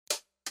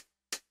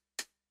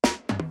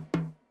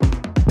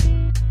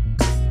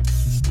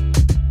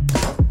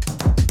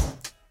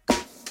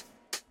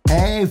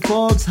Hey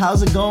folks,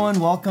 how's it going?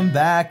 Welcome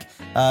back.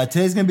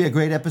 Today's going to be a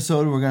great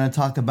episode. We're going to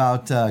talk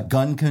about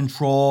gun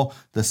control,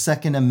 the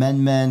Second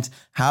Amendment,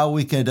 how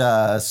we could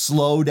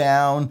slow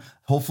down,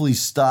 hopefully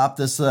stop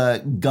this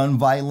gun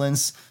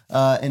violence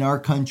in our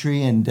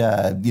country and,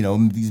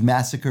 these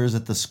massacres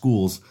at the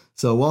schools.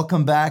 So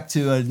welcome back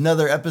to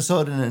another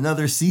episode and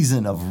another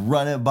season of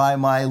Run It By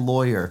My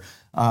Lawyer.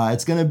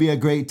 It's going to be a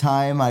great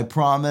time, I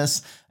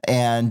promise.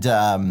 And,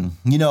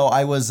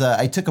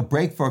 I took a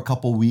break for a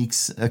couple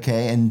weeks,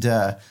 okay? And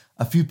a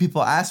few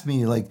people asked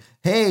me like,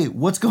 hey,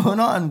 what's going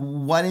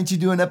on? Why didn't you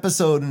do an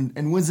episode?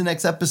 And when's the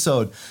next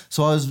episode?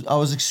 So I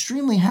was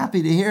extremely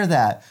happy to hear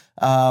that.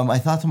 I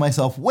thought to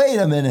myself, wait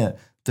a minute.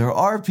 There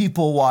are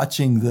people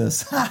watching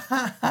this.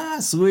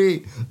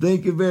 Sweet.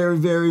 Thank you very,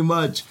 very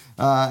much.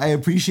 I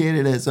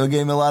appreciated it. So it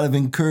gave me a lot of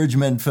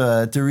encouragement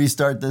to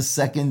restart this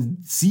second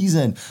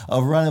season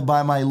of Run It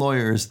By My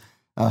Lawyers.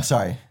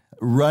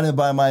 Run It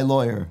By My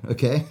Lawyer.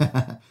 Okay.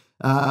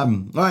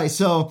 All right.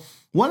 So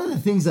one of the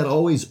things that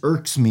always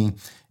irks me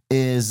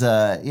is,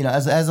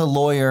 as a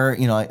lawyer,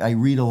 I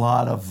read a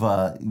lot of,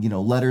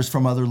 letters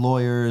from other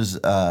lawyers,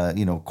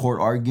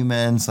 court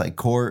arguments, like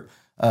court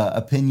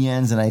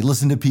opinions, and I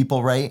listen to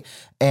people, right?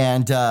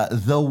 And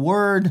the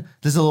word,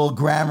 this is a little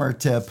grammar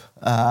tip,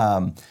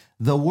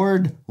 the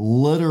word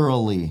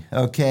literally,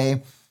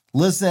 okay?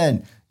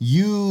 Listen,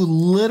 you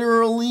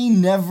literally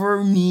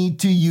never need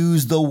to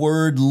use the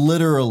word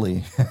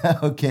literally,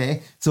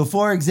 okay? So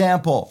for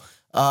example,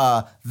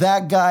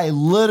 that guy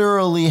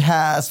literally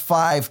has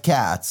 5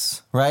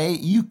 cats, right?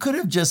 You could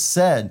have just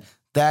said,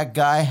 that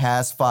guy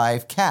has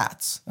 5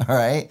 cats, all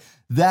right?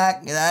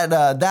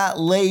 That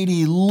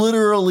lady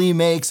literally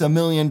makes $1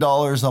 million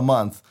a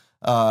month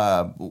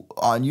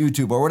on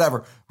YouTube or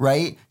whatever,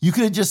 right? You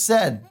could have just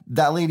said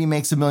that lady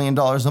makes $1 million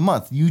a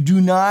month. You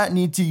do not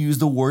need to use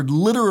the word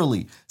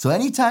literally. So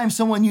anytime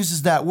someone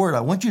uses that word,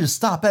 I want you to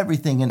stop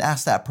everything and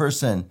ask that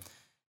person,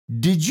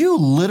 did you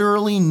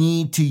literally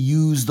need to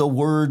use the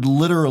word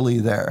literally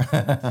there?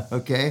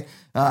 Okay.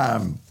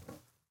 All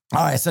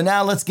right, so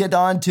now let's get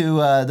on to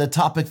the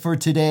topic for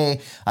today.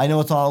 I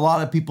know it's on a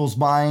lot of people's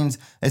minds,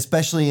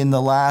 especially in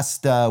the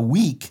last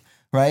week,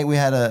 right? We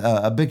had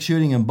a big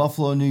shooting in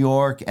Buffalo, New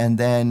York, and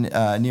then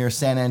near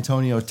San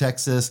Antonio,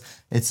 Texas.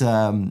 It's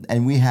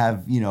and we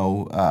have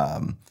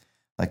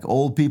like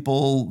old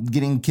people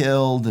getting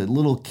killed,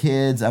 little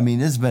kids. I mean,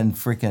 this has been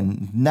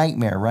freaking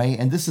nightmare, right?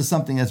 And this is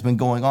something that's been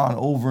going on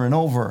over and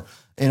over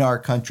in our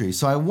country.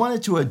 So I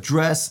wanted to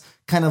address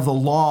kind of the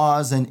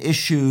laws and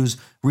issues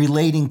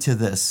relating to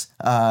this,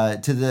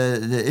 to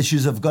the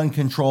issues of gun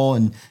control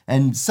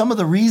and some of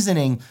the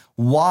reasoning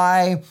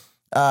why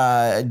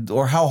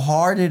or how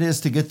hard it is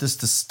to get this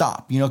to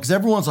stop, because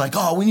everyone's like,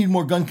 oh, we need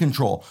more gun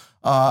control.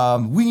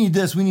 We need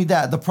this, we need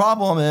that. The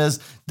problem is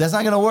that's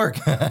not going to work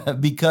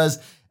because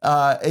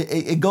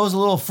it goes a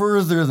little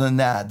further than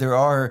that. There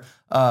are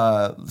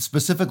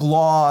specific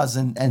laws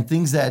and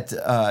things that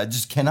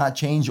just cannot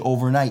change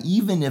overnight.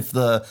 Even if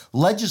the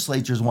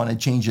legislatures want to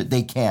change it,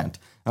 they can't.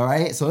 All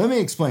right. So let me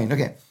explain.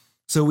 Okay.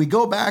 So we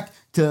go back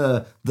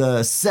to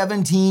the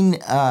 1770s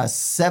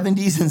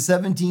and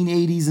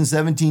 1780s and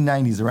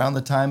 1790s, around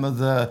the time of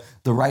the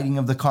writing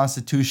of the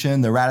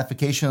Constitution, the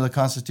ratification of the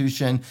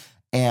Constitution.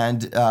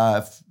 And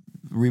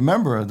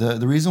remember,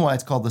 the reason why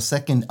it's called the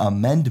Second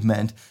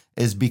Amendment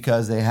is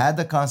because they had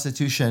the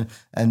Constitution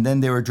and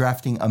then they were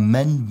drafting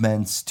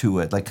amendments to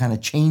it, like kind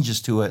of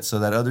changes to it so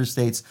that other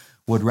states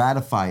would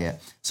ratify it.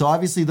 So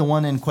obviously the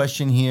one in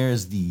question here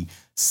is the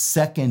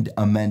Second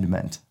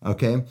Amendment,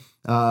 okay?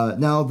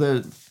 Now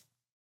the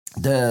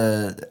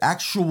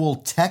actual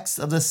text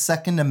of the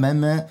Second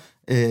Amendment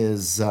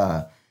is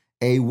a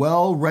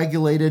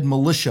well-regulated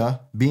militia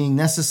being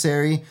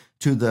necessary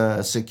to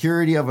the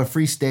security of a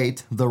free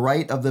state, the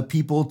right of the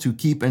people to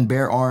keep and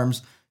bear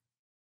arms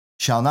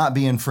shall not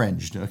be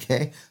infringed.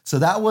 Okay, so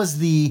that was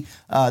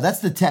that's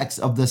the text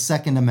of the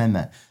Second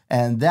Amendment,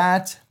 and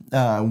that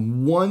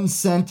one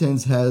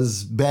sentence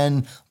has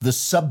been the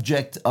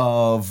subject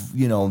of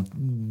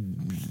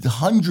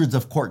hundreds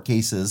of court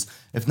cases,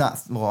 if not,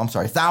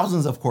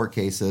 thousands of court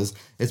cases.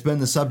 It's been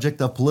the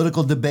subject of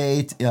political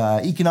debate,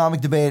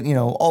 economic debate,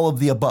 all of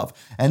the above.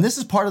 And this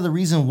is part of the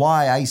reason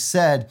why I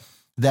said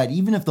that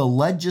even if the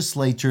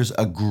legislatures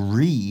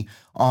agree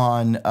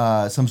on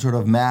some sort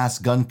of mass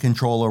gun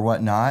control or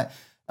whatnot,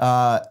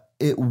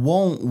 it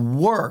won't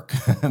work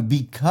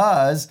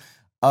because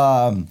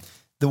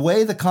the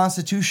way the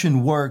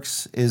Constitution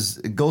works is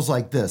it goes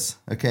like this,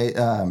 okay?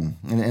 And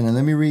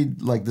let me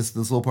read like this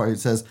little part. It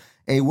says,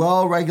 a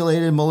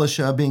well-regulated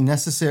militia being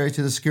necessary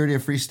to the security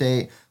of free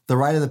state, the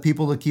right of the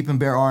people to keep and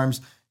bear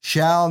arms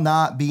shall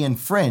not be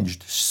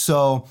infringed.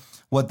 So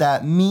what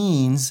that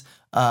means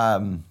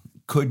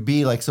could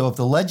be like, so if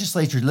the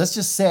legislature, let's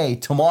just say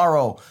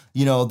tomorrow,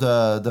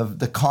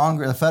 the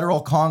Congress, the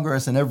federal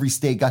Congress and every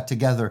state got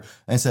together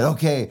and said,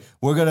 okay,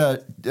 we're going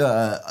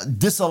to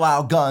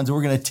disallow guns.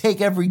 We're going to take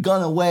every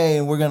gun away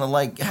and we're going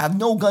to have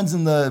no guns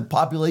in the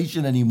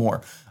population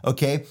anymore.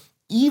 Okay.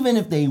 even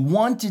if they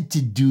wanted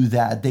to do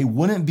that, they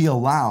wouldn't be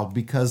allowed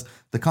because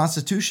the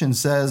Constitution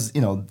says,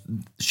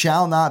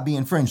 shall not be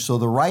infringed. So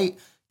the right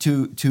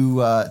to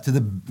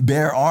the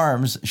bear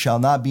arms shall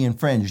not be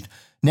infringed.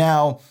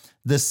 Now,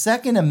 the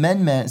Second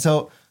Amendment,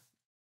 so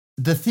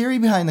the theory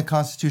behind the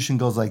Constitution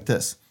goes like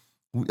this.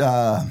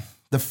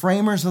 The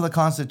framers of the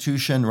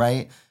Constitution,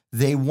 right,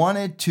 they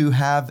wanted to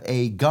have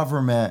a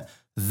government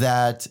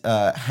that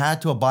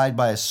had to abide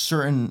by a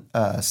certain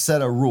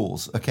set of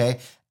rules, okay?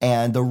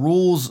 And the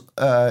rules,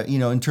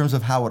 in terms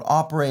of how it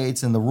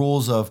operates and the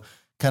rules of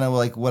kind of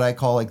like what I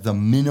call like the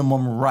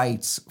minimum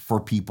rights for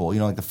people,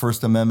 like the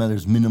First Amendment,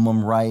 there's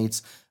minimum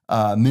rights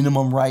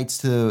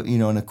to,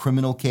 in a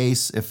criminal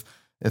case, if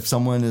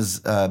someone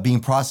is being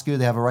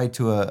prosecuted, they have a right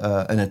to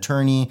an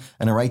attorney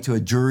and a right to a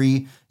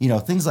jury,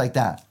 things like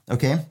that,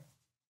 okay?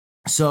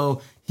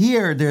 So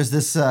here there's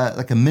this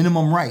like a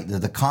minimum right,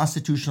 the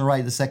constitutional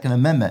right, the Second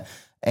Amendment.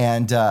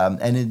 And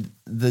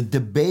the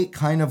debate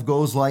kind of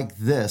goes like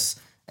this.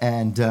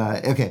 And,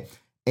 okay,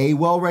 a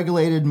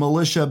well-regulated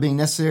militia being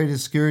necessary to the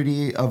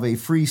security of a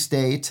free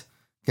state,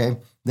 okay?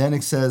 Then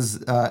it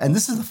says, and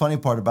this is the funny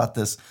part about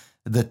this,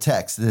 the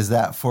text, is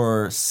that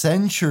for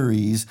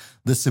centuries,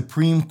 the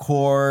Supreme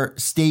Court,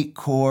 state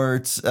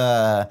courts,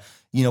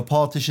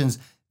 politicians,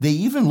 they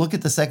even look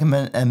at the Second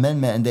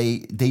Amendment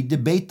and they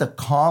debate the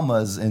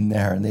commas in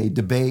there, and they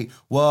debate,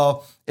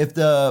 well, if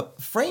the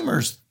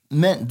framers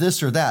meant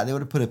this or that, they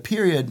would have put a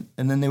period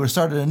and then they would have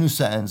started a new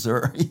sentence,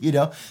 or,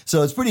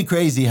 so it's pretty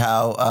crazy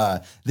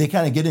how they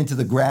kind of get into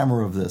the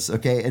grammar of this,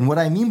 okay? And what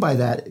I mean by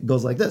that, it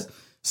goes like this.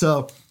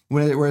 So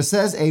where it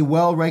says a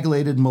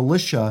well-regulated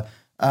militia,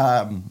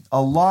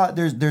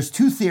 there's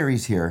two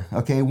theories here,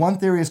 okay? One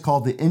theory is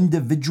called the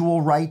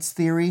individual rights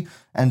theory,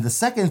 and the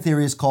second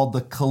theory is called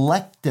the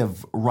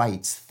collective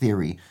rights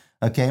theory,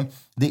 okay?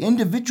 The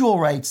individual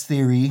rights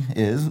theory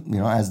is,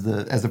 as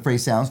the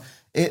phrase sounds,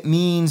 it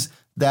means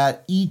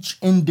that each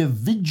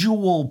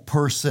individual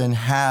person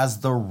has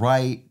the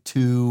right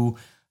to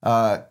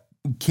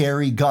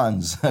carry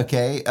guns,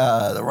 okay?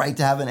 The right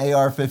to have an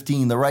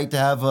AR-15, the right to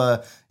have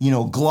a,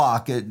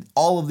 Glock,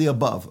 all of the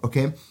above,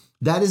 okay?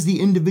 That is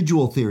the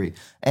individual theory.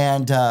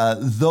 And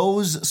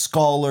those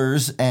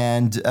scholars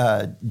and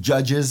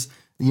judges,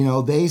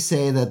 they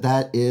say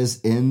that is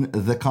in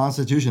the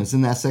Constitution. It's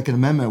in that Second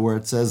Amendment where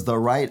it says the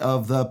right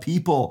of the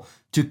people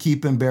to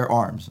keep and bear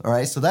arms, all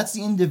right? So that's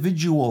the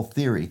individual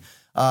theory.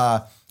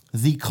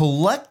 The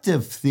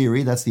collective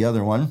theory, that's the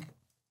other one,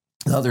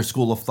 the other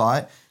school of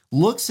thought,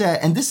 looks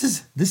at, and this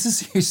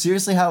is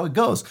seriously how it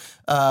goes.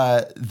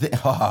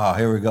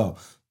 Here we go.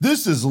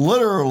 This is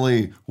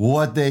literally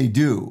what they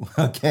do,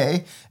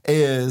 okay,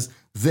 is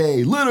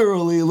they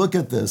literally look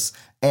at this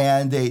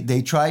and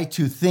they try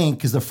to think,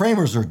 because the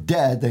framers are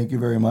dead, thank you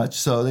very much,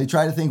 so they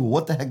try to think,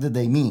 what the heck did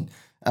they mean?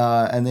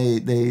 And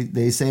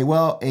they say,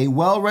 well, a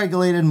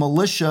well-regulated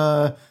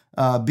militia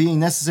being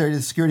necessary to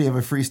the security of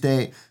a free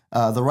state,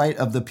 the right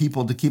of the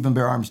people to keep and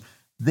bear arms.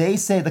 They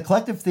say the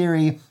collective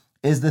theory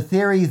is the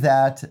theory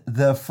that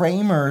the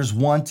framers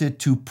wanted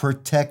to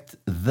protect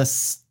the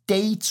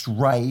state's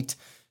right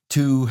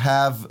to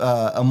have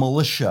a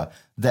militia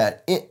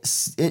that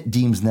it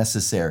deems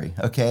necessary,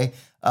 okay?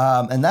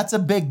 And that's a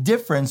big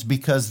difference,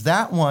 because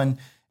that one,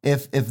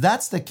 if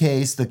that's the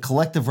case, the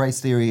collective rights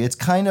theory, it's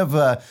kind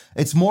of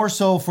it's more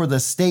so for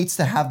the states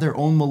to have their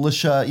own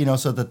militia,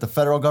 so that the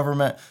federal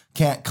government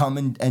can't come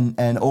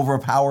and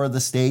overpower the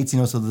states,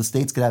 so the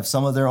states could have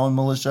some of their own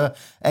militia.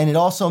 And it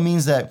also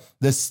means that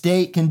the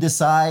state can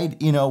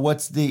decide,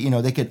 what's the,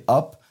 they could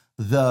up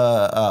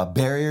the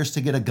barriers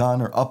to get a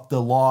gun, or up the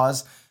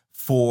laws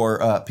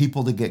for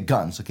people to get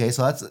guns, okay?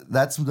 So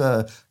that's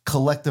the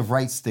collective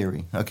rights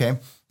theory, okay?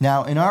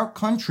 Now, in our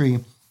country,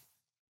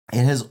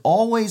 it has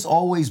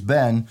always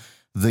been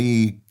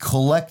the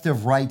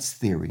collective rights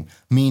theory,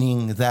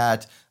 meaning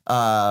that,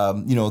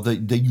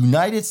 the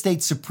United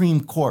States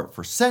Supreme Court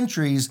for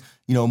centuries,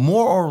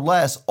 more or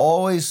less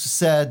always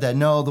said that,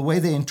 no, the way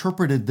they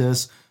interpreted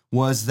this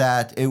was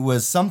that it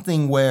was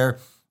something where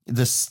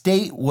the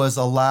state was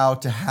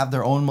allowed to have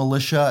their own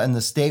militia, and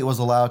the state was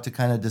allowed to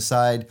kind of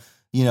decide,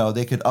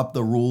 they could up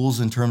the rules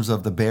in terms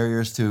of the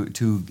barriers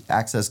to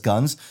access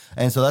guns.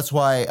 And so that's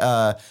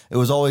why it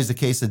was always the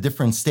case that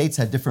different states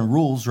had different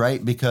rules,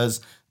 right? Because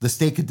the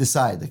state could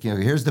decide, like,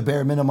 here's the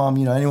bare minimum,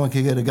 anyone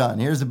can get a gun.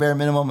 Here's the bare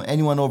minimum,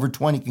 anyone over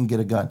 20 can get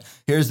a gun.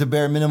 Here's the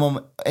bare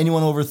minimum,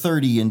 anyone over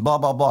 30, and blah,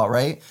 blah, blah,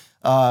 right?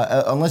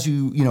 Unless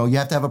you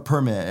have to have a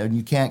permit, and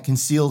you can't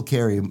concealed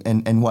carry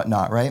and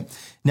whatnot, right?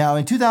 Now,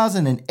 in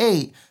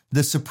 2008,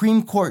 the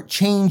Supreme Court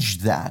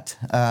changed that.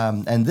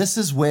 And this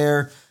is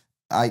where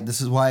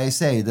this is why I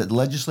say that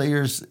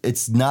legislators,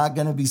 it's not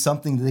going to be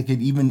something that they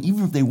could even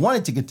if they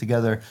wanted to get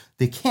together,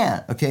 they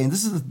can't. Okay, and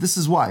this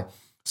is why.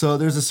 So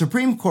there's a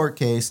Supreme Court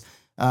case,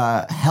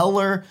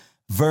 Heller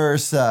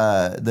versus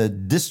the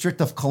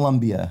District of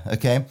Columbia.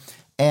 Okay,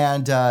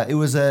 and it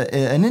was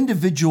an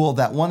individual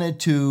that wanted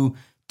to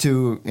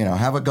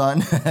have a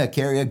gun,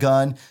 carry a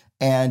gun.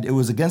 And it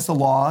was against the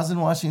laws in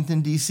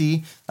Washington,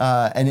 D.C.,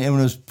 and it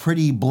was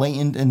pretty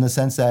blatant in the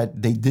sense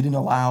that they didn't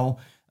allow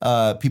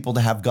people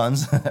to have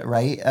guns,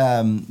 right?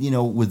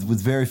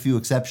 With very few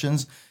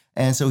exceptions.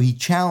 And so he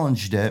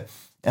challenged it.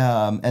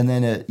 And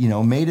then it,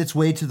 made its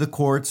way to the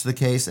courts, the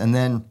case. And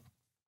then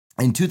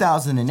in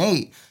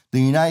 2008,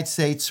 the United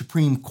States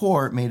Supreme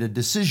Court made a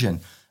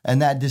decision.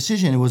 And that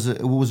decision, it was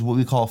what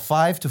we call a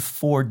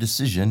 5-4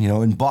 decision.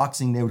 In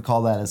boxing, they would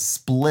call that a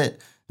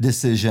split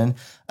decision.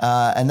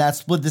 And that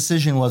split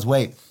decision was,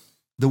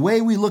 the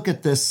way we look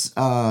at this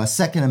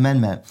Second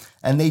Amendment,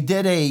 and they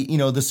did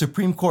the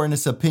Supreme Court in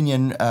its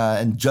opinion,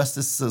 and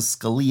Justice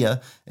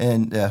Scalia,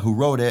 who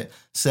wrote it,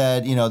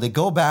 said, they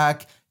go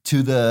back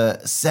to the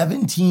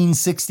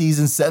 1760s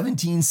and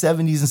 1770s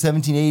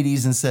and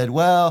 1780s and said,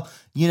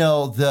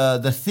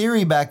 the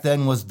theory back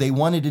then was they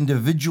wanted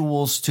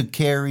individuals to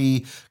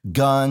carry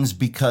guns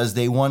because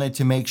they wanted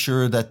to make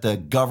sure that the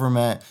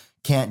government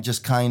can't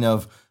just kind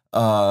of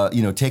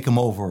take them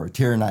over or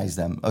tyrannize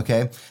them.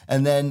 Okay.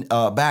 And then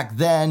back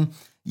then,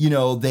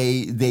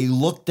 they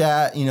looked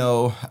at,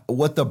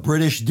 what the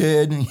British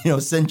did,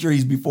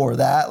 centuries before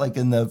that, like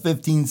in the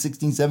 15th,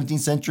 16th, 17th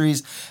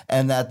centuries,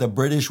 and that the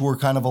British were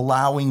kind of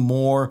allowing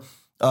more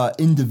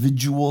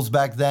individuals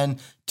back then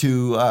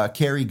to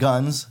carry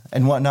guns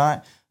and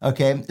whatnot.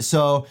 Okay.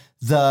 So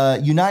the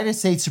United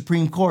States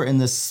Supreme Court in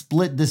the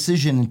split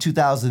decision in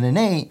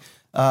 2008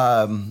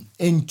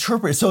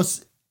 interpret. So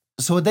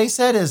what they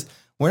said is,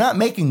 we're not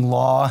making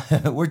law.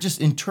 We're just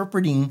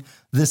interpreting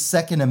this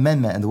Second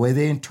Amendment. And the way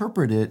they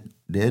interpreted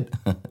it,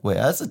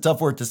 that's a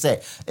tough word to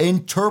say.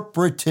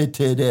 Interpreted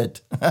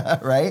it,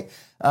 right?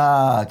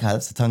 God,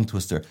 that's a tongue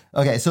twister.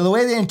 Okay, so the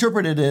way they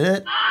interpreted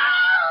it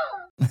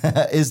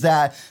is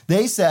that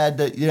they said,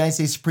 the United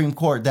States Supreme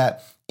Court,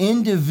 that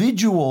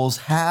individuals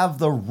have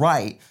the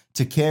right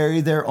to carry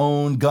their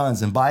own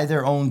guns and buy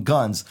their own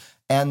guns,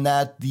 and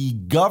that the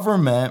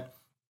government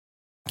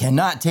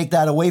cannot take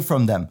that away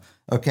from them.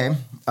 Okay,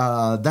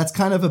 that's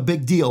kind of a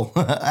big deal,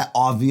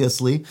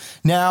 obviously.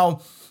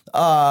 Now,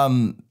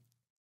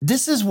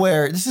 this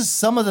is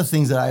some of the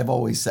things that I've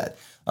always said.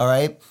 All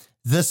right,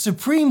 the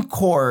Supreme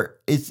Court.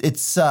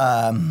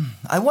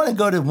 I want to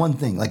go to one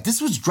thing. Like,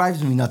 this was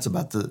drives me nuts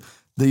about the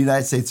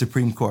United States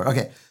Supreme Court.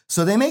 Okay,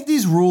 so they make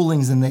these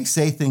rulings and they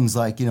say things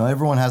like,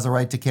 everyone has a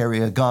right to carry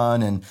a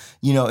gun, and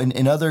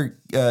in other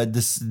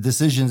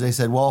decisions they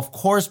said, well, of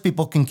course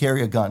people can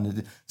carry a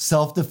gun,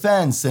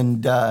 self-defense,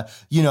 and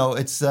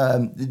it's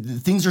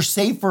things are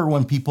safer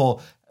when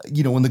people,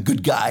 when the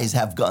good guys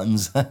have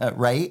guns,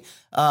 right?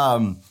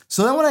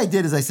 So then what I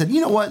did is I said,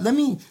 let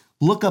me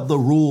look up the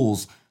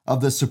rules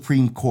of the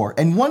Supreme Court.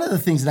 And one of the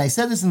things, and I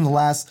said this in the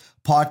last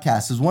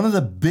podcast, is one of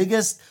the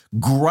biggest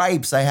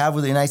gripes I have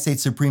with the United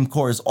States Supreme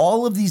Court is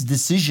all of these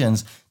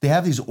decisions. They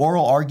have these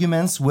oral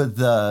arguments with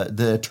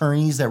the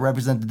attorneys that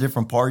represent the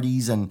different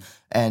parties, and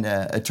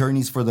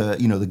attorneys for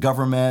the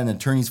government, and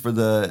attorneys for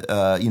the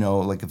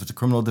like if it's a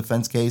criminal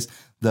defense case,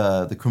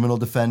 the criminal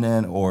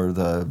defendant, or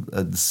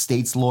the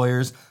state's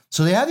lawyers.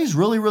 So they have these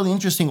really, really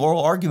interesting oral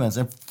arguments.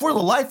 And for the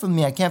life of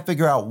me, I can't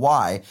figure out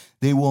why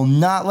they will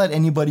not let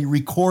anybody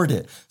record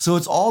it. So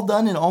it's all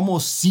done in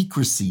almost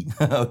secrecy,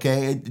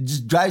 okay? It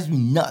just drives me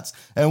nuts.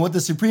 And what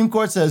the Supreme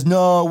Court says,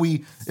 no,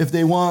 if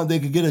they want, they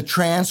could get a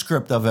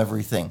transcript of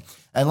everything.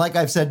 And like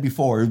I've said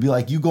before, it'd be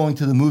like you going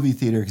to the movie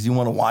theater because you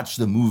want to watch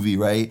the movie,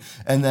 right?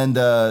 And then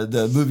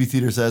the movie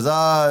theater says,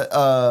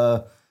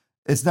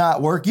 it's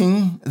not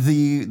working.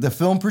 The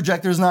film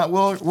projector is not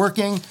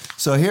working.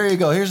 So here you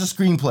go. Here's a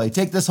screenplay.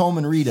 Take this home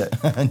and read it.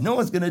 No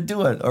one's going to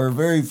do it, or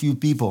very few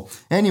people.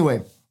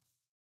 Anyway,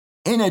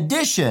 in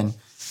addition,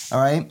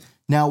 all right,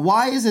 now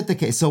why is it the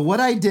case? So what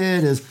I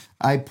did is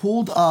I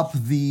pulled up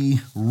the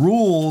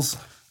rules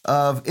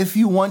of if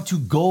you want to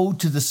go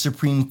to the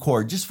Supreme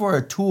Court just for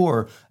a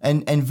tour,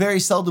 and very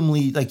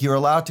seldomly, like, you're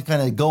allowed to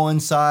kind of go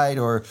inside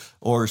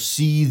or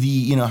see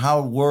the, how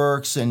it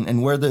works,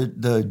 and where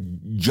the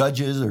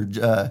judges, or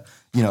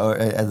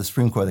at the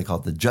Supreme Court they call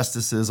it the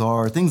justices,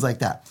 are, things like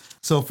that.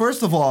 So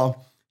first of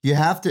all, you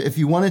have to, if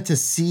you wanted to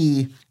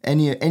see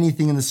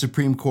anything in the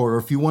Supreme Court, or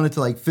if you wanted to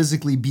like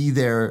physically be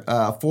there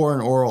for an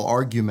oral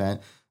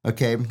argument,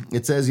 okay,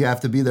 it says you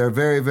have to be there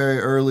very, very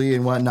early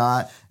and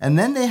whatnot. And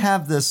then they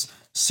have this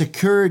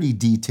security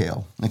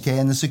detail, okay?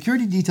 And the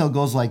security detail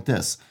goes like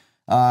this.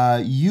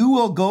 You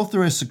will go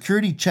through a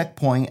security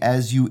checkpoint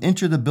as you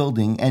enter the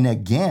building, and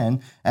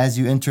again as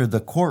you enter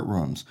the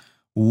courtrooms.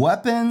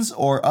 Weapons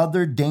or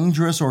other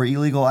dangerous or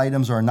illegal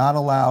items are not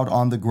allowed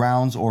on the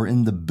grounds or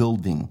in the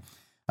building.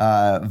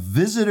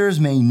 Visitors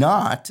may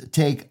not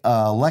take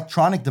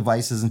electronic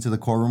devices into the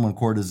courtroom when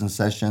court is in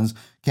sessions.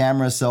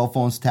 Cameras, cell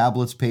phones,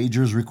 tablets,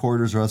 pagers,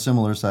 recorders, or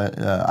similar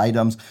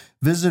items.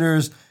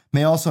 Visitors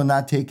may also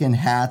not take in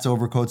hats,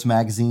 overcoats,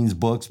 magazines,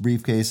 books,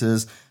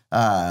 briefcases,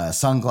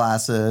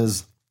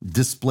 sunglasses,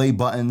 display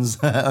buttons,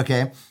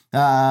 okay?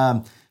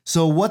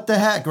 So what the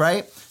heck,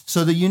 right?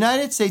 So the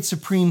United States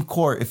Supreme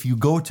Court, if you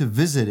go to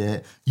visit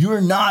it,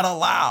 you're not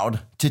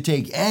allowed to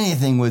take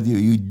anything with you.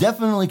 You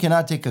definitely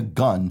cannot take a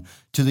gun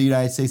to the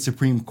United States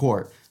Supreme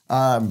Court.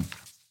 And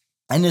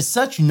it's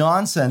such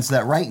nonsense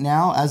that right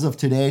now, as of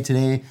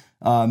today,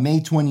 May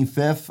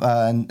 25th,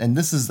 and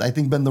this has, I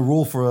think, been the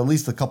rule for at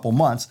least a couple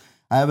months.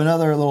 I have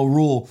another little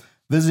rule.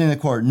 Visiting the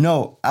court.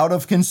 Note, out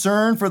of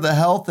concern for the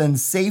health and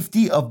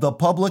safety of the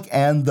public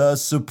and the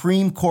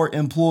Supreme Court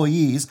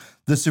employees,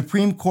 the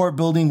Supreme Court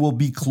building will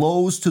be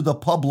closed to the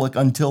public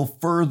until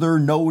further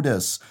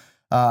notice.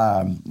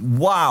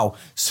 Wow.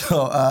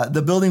 So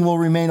the building will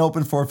remain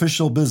open for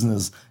official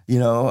business.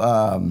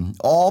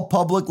 All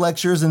public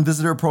lectures and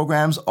visitor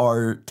programs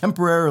are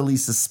temporarily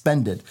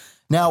suspended.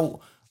 Now,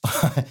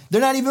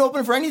 they're not even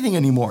open for anything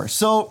anymore.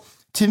 So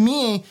to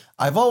me,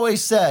 I've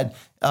always said,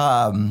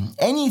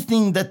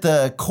 anything that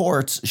the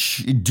courts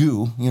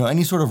do,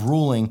 any sort of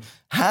ruling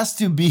has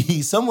to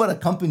be somewhat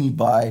accompanied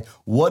by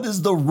what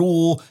is the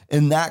rule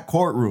in that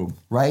courtroom,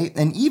 right?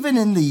 And even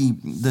in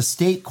the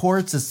state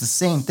courts, it's the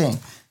same thing.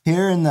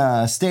 Here in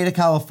the state of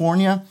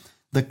California,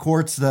 the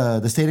courts,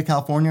 the state of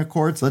California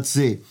courts, let's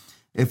see.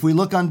 If we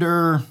look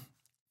under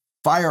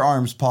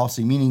firearms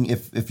policy, meaning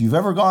if you've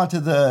ever gone to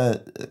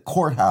the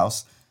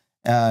courthouse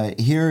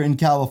here in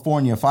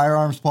California,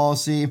 firearms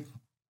policy,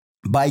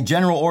 by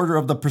general order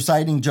of the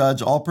presiding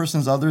judge, all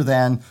persons other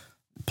than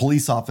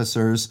police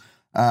officers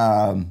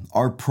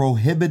are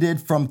prohibited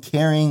from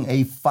carrying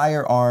a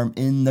firearm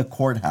in the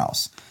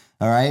courthouse.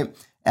 All right.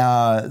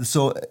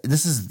 So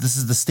this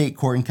is the state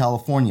court in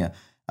California.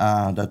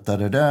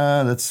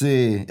 Let's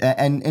see.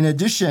 And in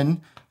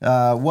addition,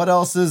 what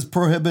else is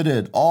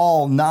prohibited?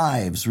 All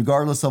knives,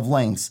 regardless of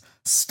lengths,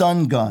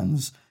 stun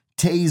guns,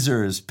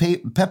 tasers,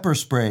 pepper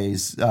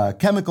sprays,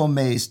 chemical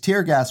mace,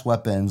 tear gas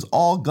weapons,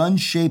 all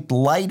gun-shaped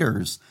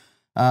lighters,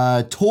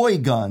 toy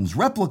guns,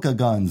 replica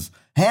guns,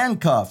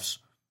 handcuffs,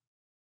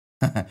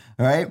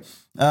 right?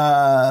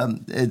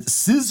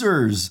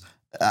 Scissors,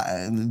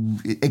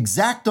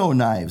 X-Acto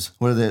knives.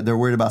 What are they? They're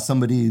worried about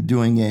somebody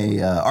doing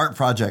a art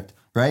project,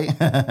 right?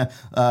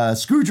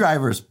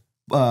 Screwdrivers,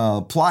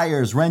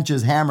 pliers,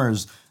 wrenches,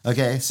 hammers.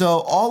 Okay,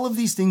 so all of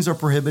these things are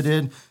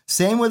prohibited.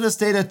 Same with the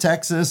state of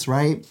Texas,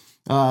 right?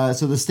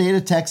 So the state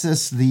of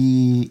Texas,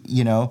 the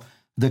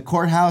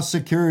courthouse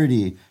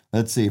security,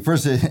 let's see.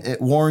 First,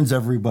 it warns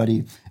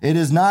everybody. It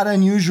is not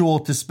unusual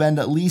to spend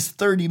at least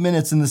 30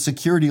 minutes in the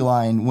security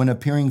line when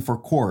appearing for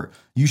court.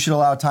 You should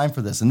allow time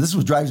for this. And this is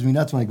what drives me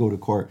nuts when I go to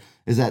court,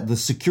 is that the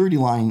security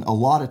line a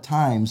lot of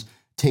times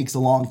takes a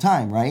long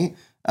time, right?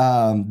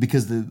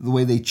 Because the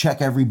way they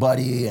check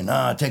everybody and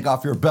take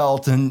off your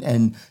belt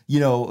and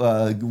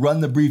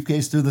run the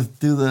briefcase through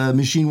the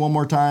machine one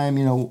more time,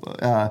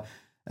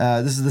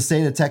 this is the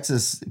state of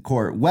Texas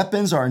court.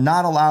 Weapons are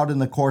not allowed in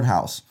the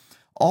courthouse.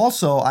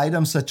 Also,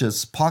 items such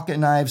as pocket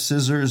knives,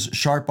 scissors,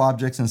 sharp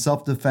objects, and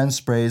self-defense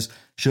sprays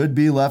should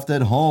be left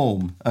at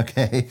home.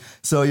 Okay,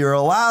 so you're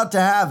allowed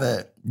to have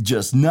it,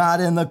 just not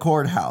in the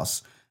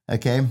courthouse.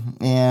 Okay,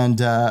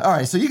 and all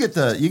right, so you get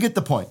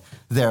the point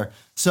there.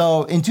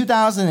 So in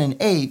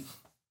 2008,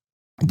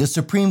 the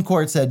Supreme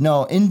Court said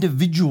no,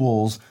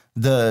 individuals.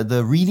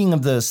 The reading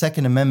of the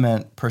Second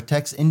Amendment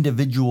protects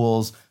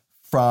individuals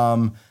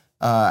from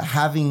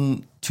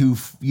having to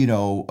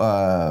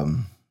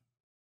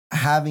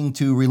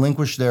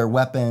relinquish their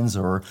weapons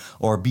or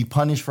be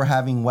punished for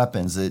having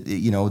weapons.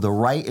 The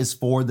right is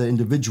for the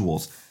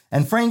individuals.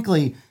 And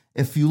frankly,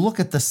 if you look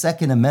at the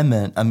Second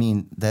Amendment, I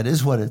mean, that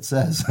is what it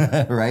says,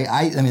 right?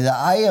 I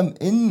am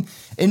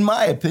in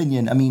my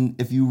opinion, I mean,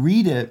 if you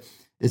read it,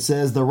 it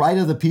says the right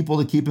of the people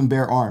to keep and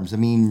bear arms. I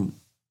mean,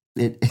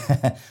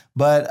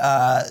 but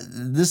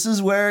this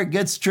is where it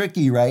gets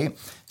tricky, right?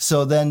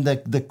 So then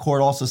the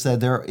court also said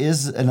there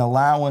is an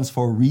allowance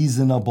for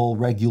reasonable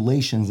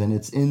regulations, and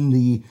it's in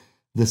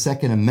the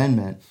Second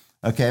Amendment.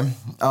 Okay.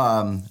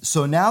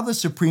 So now the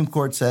Supreme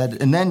Court said,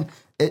 and then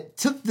it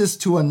took this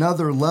to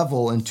another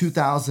level in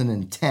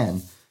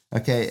 2010.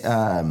 Okay.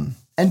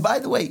 And by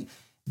the way,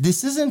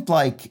 this isn't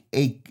like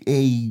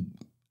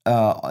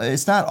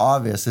it's not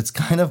obvious. It's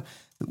kind of,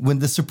 when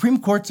the Supreme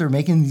Courts are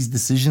making these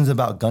decisions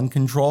about gun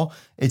control,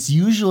 it's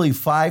usually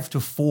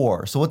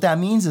 5-4. So what that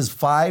means is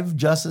 5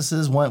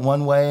 justices went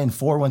one way and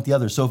 4 went the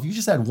other. So if you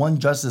just had one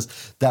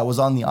justice that was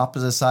on the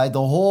opposite side,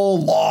 the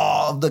whole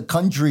law of the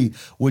country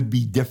would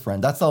be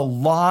different. That's a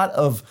lot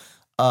of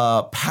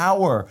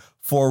power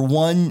for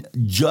one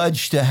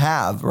judge to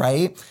have,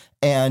 right?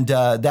 And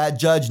that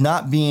judge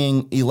not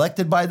being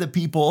elected by the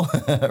people,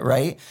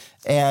 right?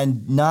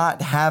 And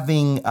not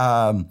having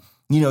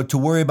to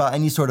worry about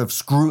any sort of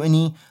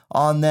scrutiny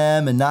on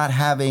them, and not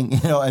having,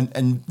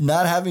 and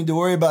not having to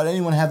worry about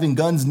anyone having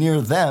guns near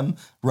them,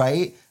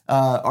 right?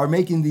 Are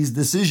making these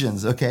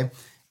decisions. Okay.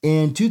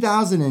 In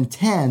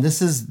 2010,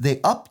 they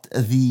upped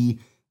the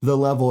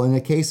level in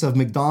the case of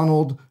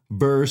McDonald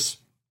versus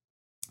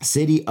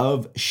City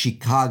of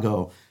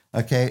Chicago.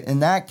 Okay. In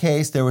that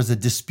case, there was a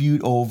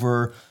dispute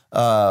over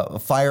a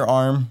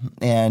firearm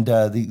and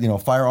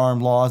the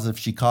firearm laws of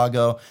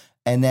Chicago.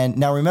 And then,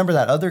 now remember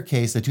that other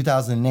case, the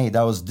 2008,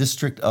 that was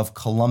District of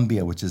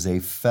Columbia, which is a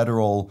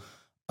federal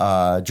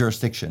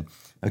jurisdiction.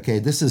 Okay,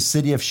 this is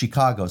city of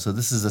Chicago, so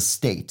this is a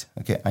state.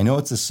 Okay, I know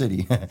it's a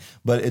city,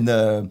 but in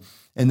the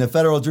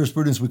federal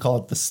jurisprudence, we call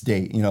it the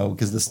state,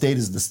 because the state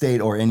is the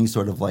state or any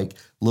sort of like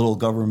little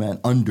government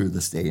under the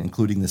state,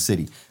 including the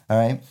city. All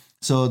right.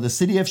 So the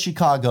city of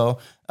Chicago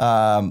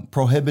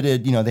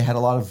prohibited, they had a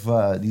lot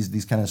of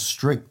these kind of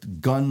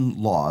strict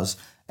gun laws,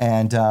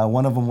 and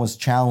one of them was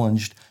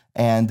challenged.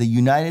 And the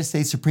United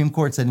States Supreme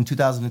Court said in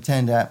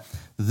 2010 that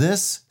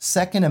this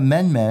Second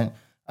Amendment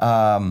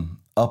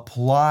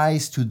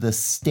applies to the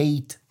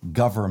state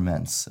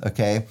governments,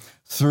 okay,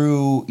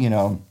 through,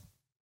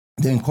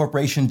 the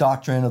incorporation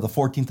doctrine of the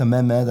 14th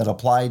Amendment that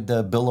applied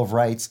the Bill of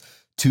Rights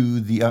to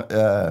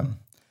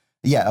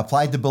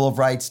applied the Bill of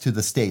Rights to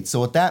the states. So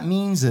what that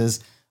means is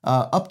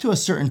up to a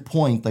certain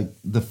point, like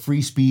the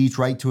free speech,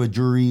 right to a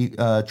jury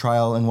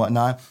trial and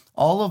whatnot,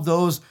 all of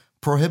those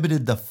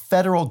prohibited the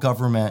federal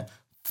government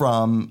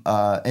from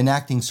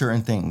enacting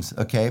certain things,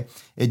 okay?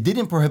 It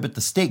didn't prohibit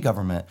the state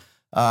government.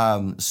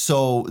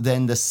 So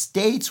then the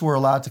states were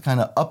allowed to kind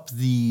of up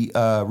the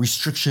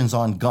restrictions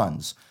on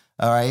guns,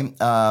 all right?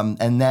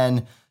 And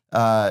then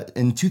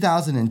in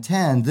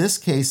 2010, this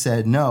case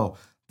said, no,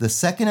 the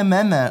Second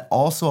Amendment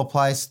also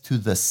applies to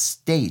the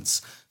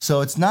states. So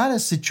it's not a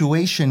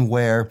situation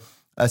where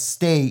a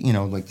state,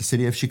 like the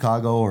city of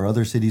Chicago or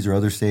other cities or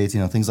other states,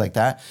 things like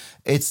that.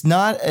 It's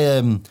not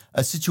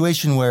a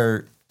situation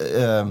where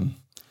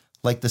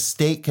like the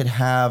state could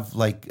have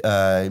like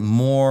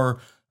more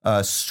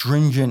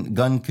stringent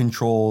gun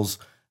controls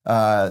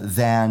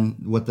than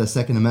what the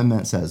Second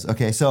Amendment says.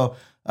 Okay, so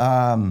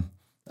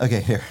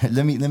here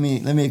let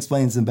me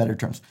explain this in better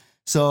terms.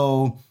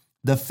 So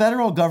the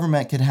federal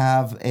government could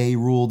have a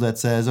rule that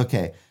says,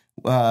 okay,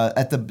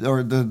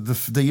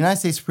 the United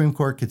States Supreme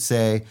Court could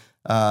say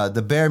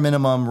the bare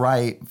minimum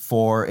right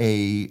for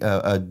a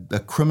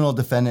criminal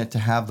defendant to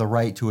have the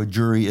right to a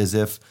jury is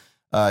if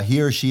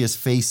he or she is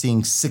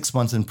facing 6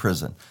 months in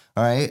prison.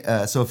 All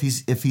right. So if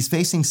he's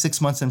facing 6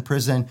 months in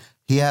prison,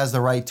 he has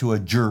the right to a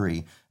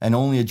jury, and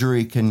only a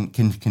jury can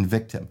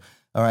convict him.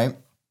 All right.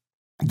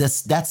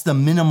 That's the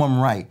minimum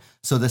right.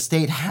 So the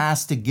state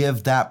has to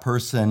give that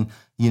person,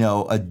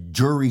 a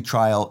jury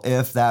trial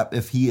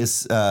if he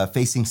is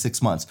facing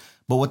 6 months.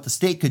 But what the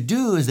state could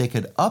do is they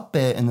could up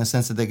it in the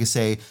sense that they could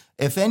say,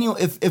 if even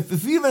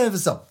if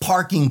it's a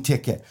parking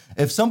ticket,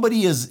 if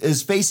somebody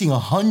is facing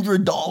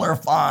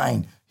 $100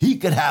 fine, he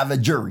could have a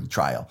jury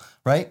trial,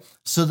 right?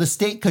 So the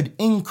state could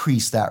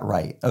increase that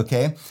right,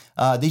 okay?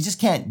 They just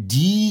can't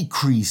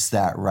decrease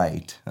that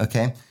right,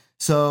 okay?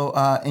 So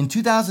in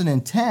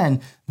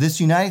 2010, this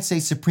United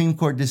States Supreme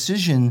Court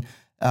decision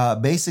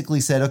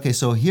basically said, okay,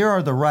 so here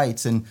are the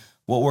rights. And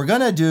what we're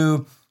going to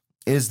do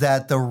is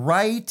that the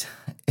right,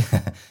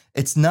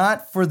 it's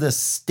not for the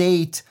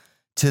state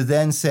to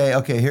then say,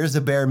 okay, here's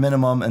the bare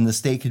minimum, and the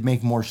state could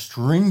make more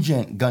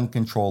stringent gun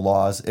control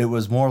laws. It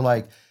was more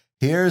like,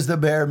 here's the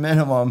bare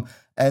minimum,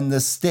 and the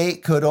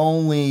state could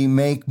only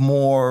make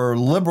more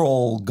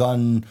liberal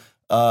gun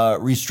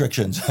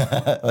restrictions.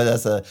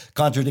 That's a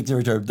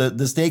contradictory term.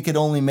 The state could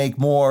only make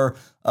more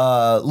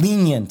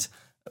lenient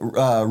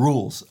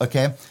rules,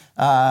 okay?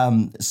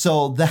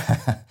 So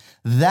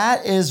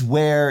that is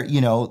where,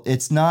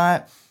 it's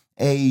not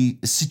a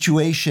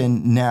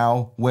situation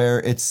now where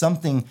it's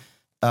something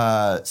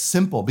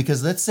simple,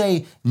 because let's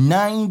say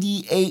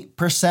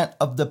 98%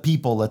 of the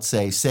people, let's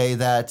say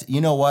that, you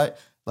know what,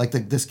 like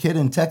this kid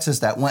in Texas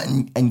that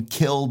went and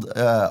killed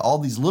all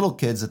these little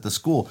kids at the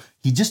school.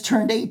 He just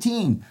turned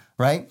 18,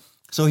 right?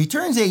 So he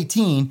turns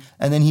 18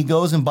 and then he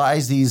goes and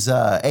buys these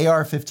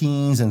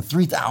AR-15s and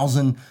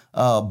 3,000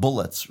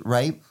 bullets,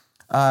 right?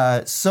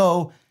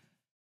 So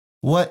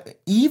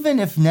even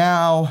if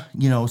now,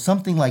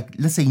 something like,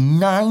 let's say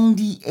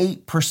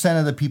 98%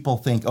 of the people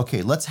think,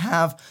 okay, let's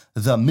have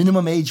the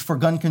minimum age for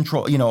gun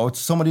control,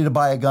 somebody to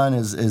buy a gun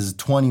is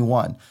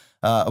 21,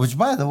 which,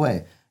 by the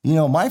way,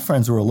 my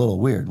friends were a little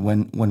weird.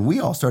 When we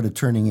all started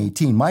turning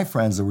 18, my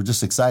friends that were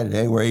just excited,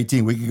 hey, we're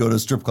 18, we could go to a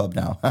strip club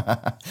now.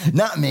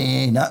 Not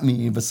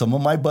me, but some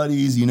of my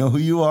buddies, you know who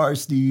you are,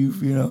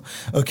 Steve,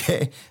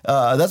 Okay,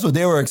 that's what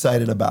they were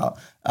excited about.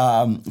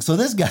 So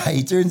this guy,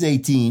 he turns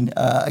 18.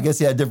 I guess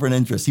he had different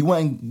interests. He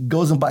went and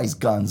goes and buys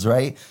guns,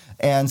 right?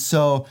 And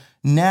so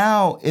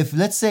now, if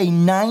let's say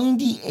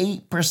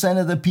 98%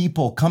 of the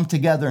people come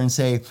together and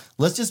say,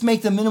 let's just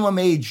make the minimum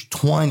age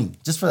 20,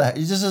 just for that,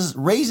 just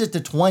raise it to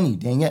 20,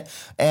 dang it.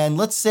 And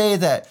let's say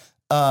that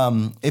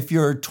if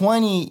you're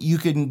 20, you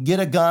can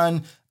get a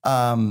gun.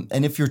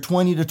 And if you're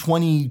 20 to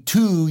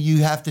 22,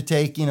 you have to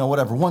take,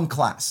 one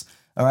class,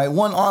 all right,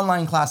 one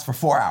online class for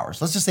 4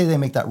 hours. Let's just say they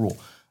make that rule,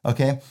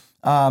 okay?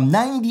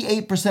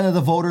 98% of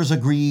the voters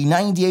agree,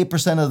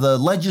 98% of the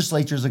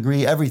legislatures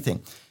agree,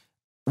 everything.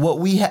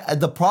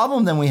 The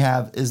problem then we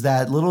have is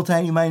that little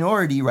tiny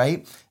minority,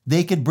 right?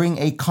 They could bring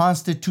a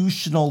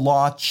constitutional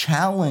law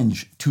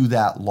challenge to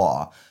that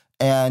law,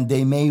 and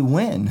they may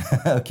win,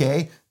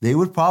 okay? They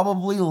would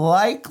probably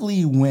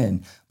likely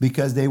win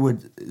because they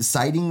would,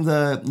 citing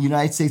the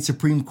United States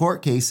Supreme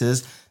Court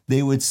cases,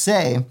 they would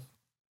say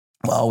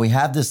well, we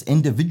have this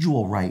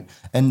individual right,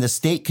 and the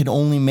state could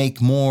only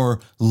make more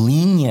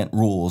lenient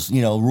rules.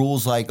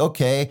 Rules like,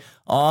 okay,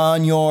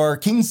 on your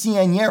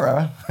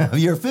quinceañera,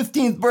 your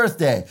 15th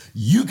birthday,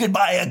 you could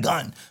buy a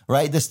gun,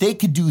 right? The state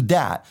could do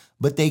that,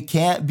 but they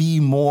can't be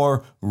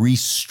more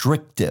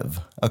restrictive,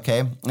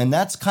 okay? And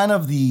that's kind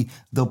of the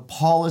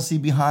policy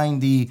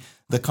behind the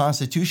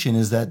Constitution,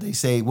 is that they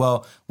say,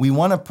 well, we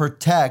want to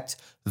protect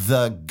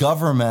the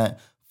government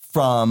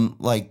from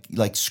like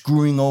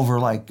screwing over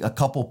like a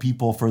couple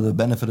people for the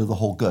benefit of the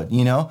whole good,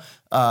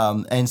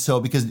 and so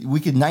because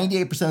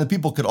 98% of the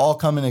people could all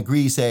come and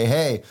agree, say,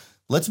 hey,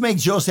 let's make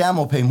Joe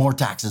Samo pay more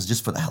taxes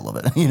just for the hell of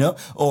it,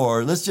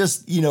 or let's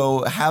just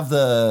have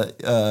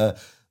the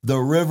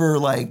river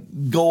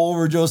like go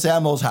over Joe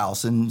Samo's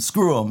house and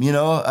screw him,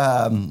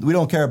 we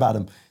don't care about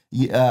him.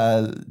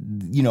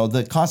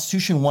 The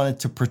Constitution wanted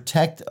to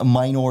protect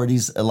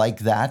minorities like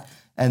that,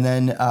 and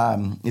then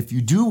if you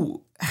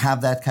do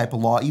have that type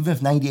of law, even if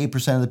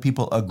 98% of the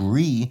people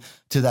agree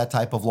to that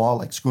type of law,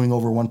 like screwing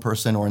over one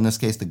person, or in this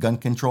case, the gun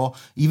control,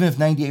 even if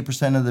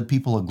 98% of the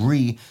people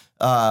agree,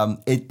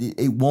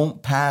 it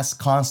won't pass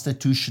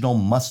constitutional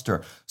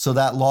muster. So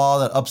that law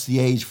that ups the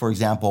age, for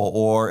example,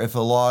 or if a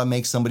law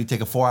makes somebody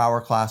take a 4-hour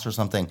class or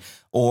something,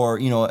 or,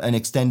 an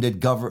extended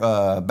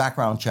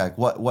background check,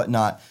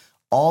 whatnot,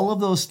 all of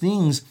those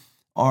things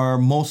are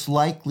most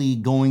likely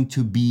going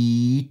to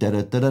be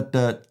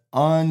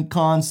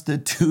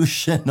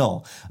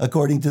unconstitutional,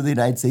 according to the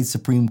United States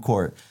Supreme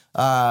Court.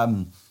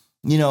 I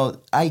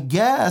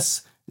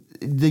guess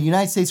the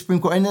United States Supreme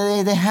Court,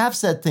 and they have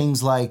said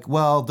things like,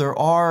 well, there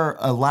are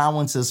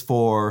allowances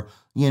for,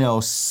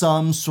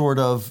 some sort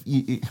of,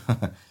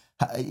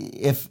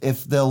 if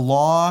the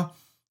law,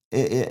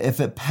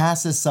 if it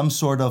passes some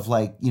sort of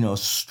like,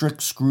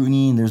 strict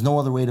scrutiny and there's no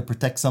other way to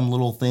protect some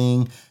little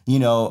thing,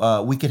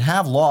 we could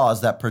have laws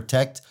that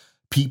protect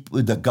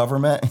people, the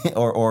government,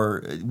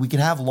 or we could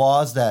have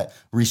laws that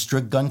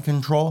restrict gun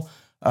control.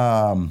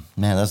 Man,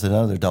 that's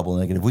another double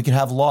negative. We could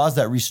have laws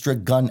that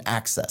restrict gun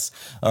access.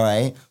 All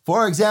right.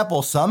 For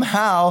example,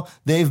 somehow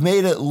they've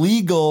made it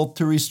legal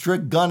to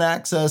restrict gun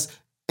access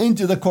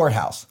into the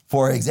courthouse,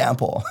 for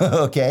example.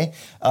 Okay.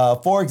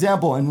 For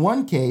example, in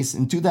one case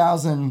in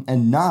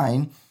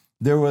 2009,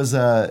 there was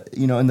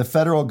in the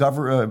federal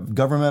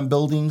government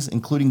buildings,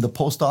 including the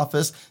post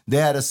office, they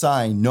had a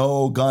sign,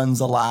 no guns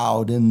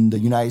allowed in the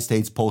United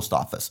States post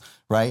office,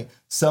 right?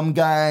 Some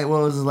guy,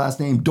 what was his last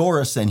name?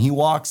 Dorison. He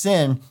walks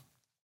in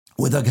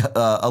with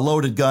a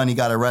loaded gun. He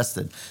got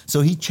arrested.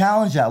 So he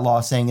challenged that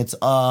law, saying it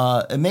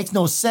makes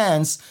no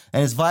sense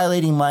and it's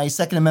violating my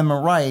Second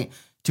Amendment right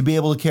to be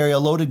able to carry a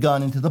loaded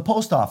gun into the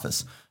post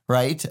office,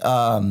 right?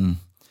 I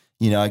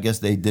guess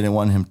they didn't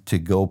want him to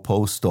go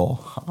postal.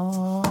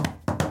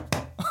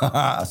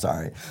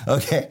 Sorry.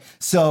 Okay.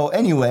 So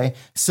anyway,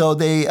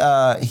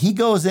 he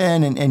goes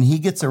in and he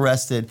gets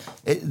arrested.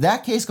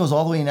 That case goes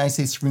all the way to the United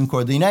States Supreme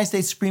Court. The United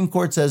States Supreme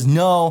Court says,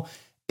 no,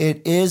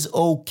 it is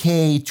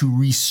okay to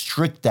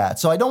restrict that.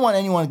 So I don't want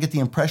anyone to get the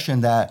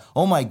impression that,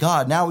 oh my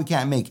God, now we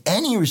can't make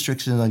any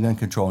restrictions on gun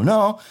control.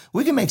 No,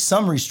 we can make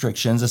some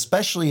restrictions,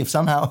 especially if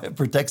somehow it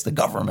protects the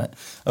government,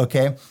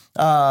 okay,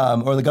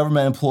 or the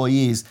government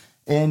employees.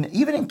 And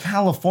even in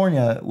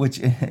California, which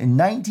in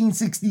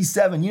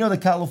 1967, the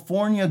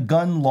California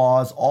gun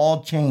laws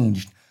all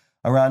changed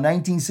around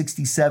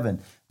 1967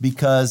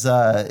 because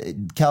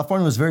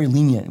California was very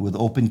lenient with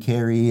open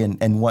carry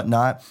and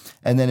whatnot.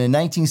 And then in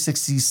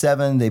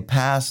 1967, they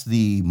passed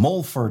the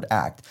Mulford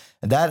Act.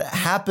 That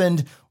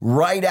happened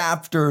right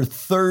after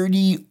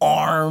 30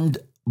 armed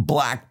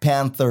Black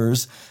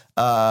Panthers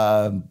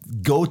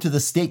go to the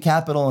state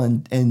capitol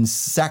in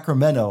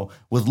Sacramento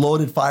with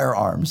loaded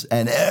firearms,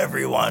 and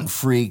everyone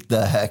freaked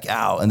the heck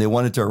out and they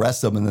wanted to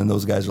arrest them. And then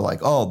those guys are like,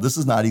 oh, this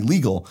is not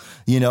illegal,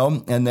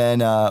 and then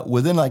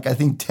within I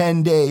think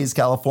 10 days,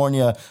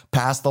 California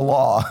passed the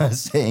law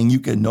saying you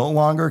can no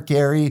longer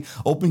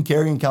open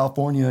carry in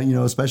California,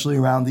 especially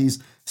around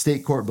these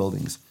state court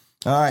buildings.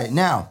 All right.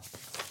 Now,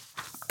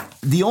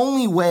 the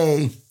only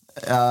way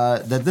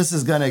that this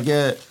is going to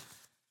get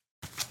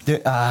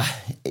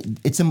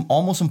it's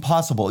almost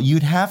impossible.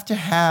 You'd have to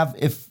have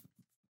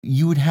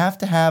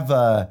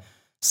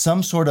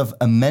some sort of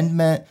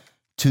amendment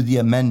to the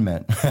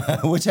amendment,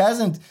 which has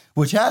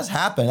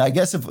happened. I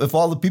guess if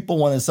all the people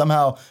want to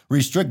somehow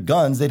restrict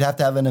guns, they'd have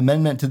to have an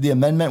amendment to the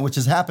amendment, which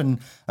has happened.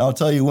 I'll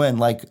tell you when,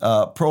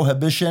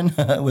 prohibition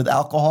with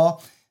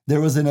alcohol.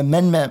 There was an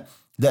amendment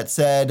that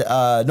said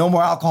no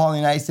more alcohol in the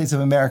United States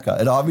of America.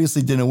 It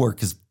obviously didn't work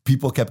because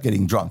people kept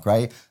getting drunk,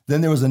 right? Then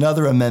there was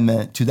another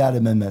amendment to that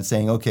amendment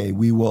saying, okay,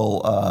 we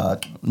will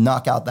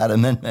knock out that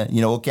amendment,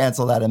 we'll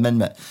cancel that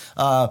amendment.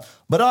 But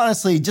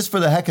honestly, just for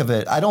the heck of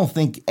it, I don't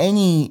think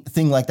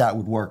anything like that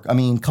would work. I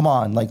mean, come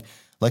on, like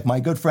my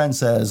good friend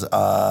says,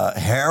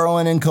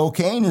 heroin and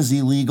cocaine is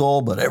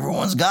illegal, but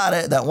everyone's got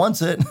it that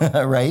wants it,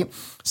 right?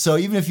 So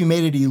even if you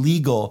made it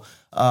illegal,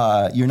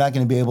 you're not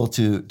going to be able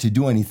to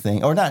do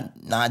anything, or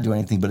not do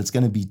anything, but it's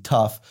going to be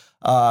tough.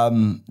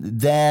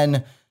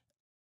 Then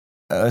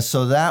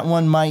So that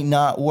one might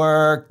not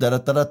work.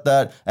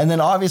 And then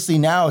obviously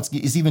now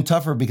it's even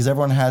tougher because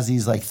everyone has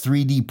these like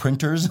 3D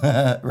printers,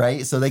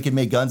 right? So they can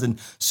make guns, and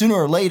sooner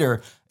or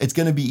later it's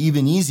going to be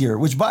even easier.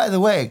 Which, by the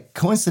way,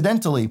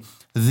 coincidentally,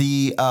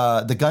 the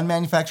gun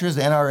manufacturers,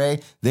 the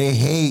NRA, they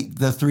hate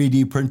the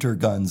 3D printer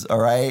guns. All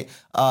right,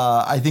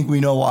 I think we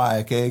know why.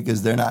 Okay,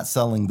 because they're not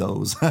selling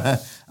those.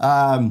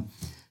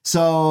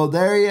 So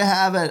there you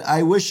have it.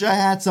 I wish I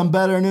had some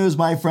better news,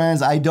 my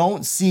friends. I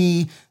don't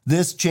see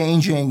this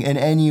changing in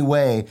any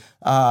way.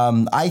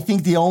 I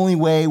think the only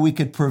way we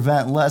could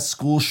prevent less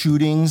school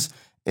shootings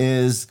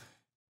is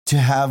to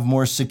have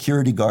more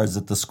security guards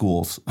at the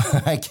schools.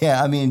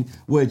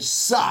 Which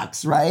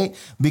sucks, right?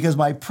 Because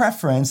my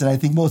preference, and I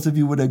think most of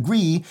you would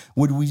agree,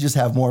 would we just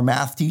have more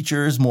math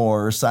teachers,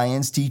 more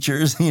science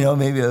teachers,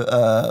 maybe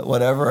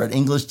an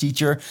English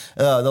teacher.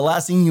 The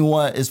last thing you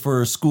want is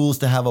for schools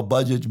to have a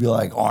budget to be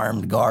like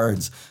armed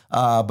guards.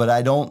 But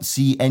I don't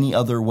see any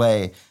other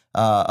way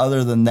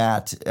other than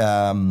that.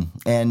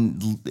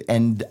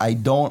 And I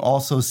don't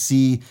also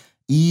see,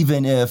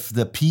 even if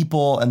the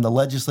people and the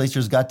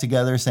legislatures got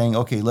together saying,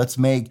 okay, let's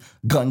make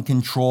gun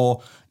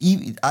control,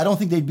 I don't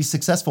think they'd be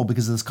successful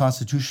because of this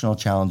constitutional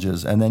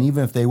challenges. And then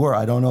even if they were,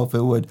 I don't know if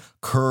it would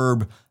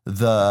curb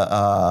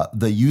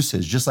the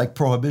usage, just like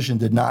prohibition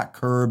did not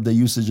curb the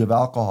usage of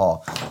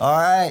alcohol. All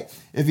right.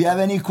 If you have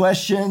any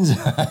questions,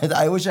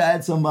 I wish I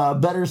had some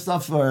better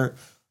stuff or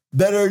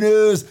better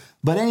news,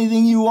 but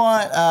anything you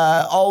want,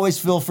 always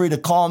feel free to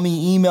call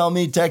me, email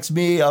me, text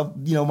me.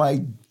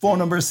 My phone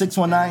number is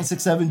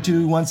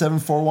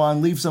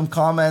 619-672-1741. Leave some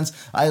comments.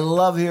 I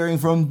love hearing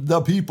from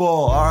the people.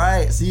 All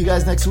right. See you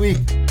guys next week.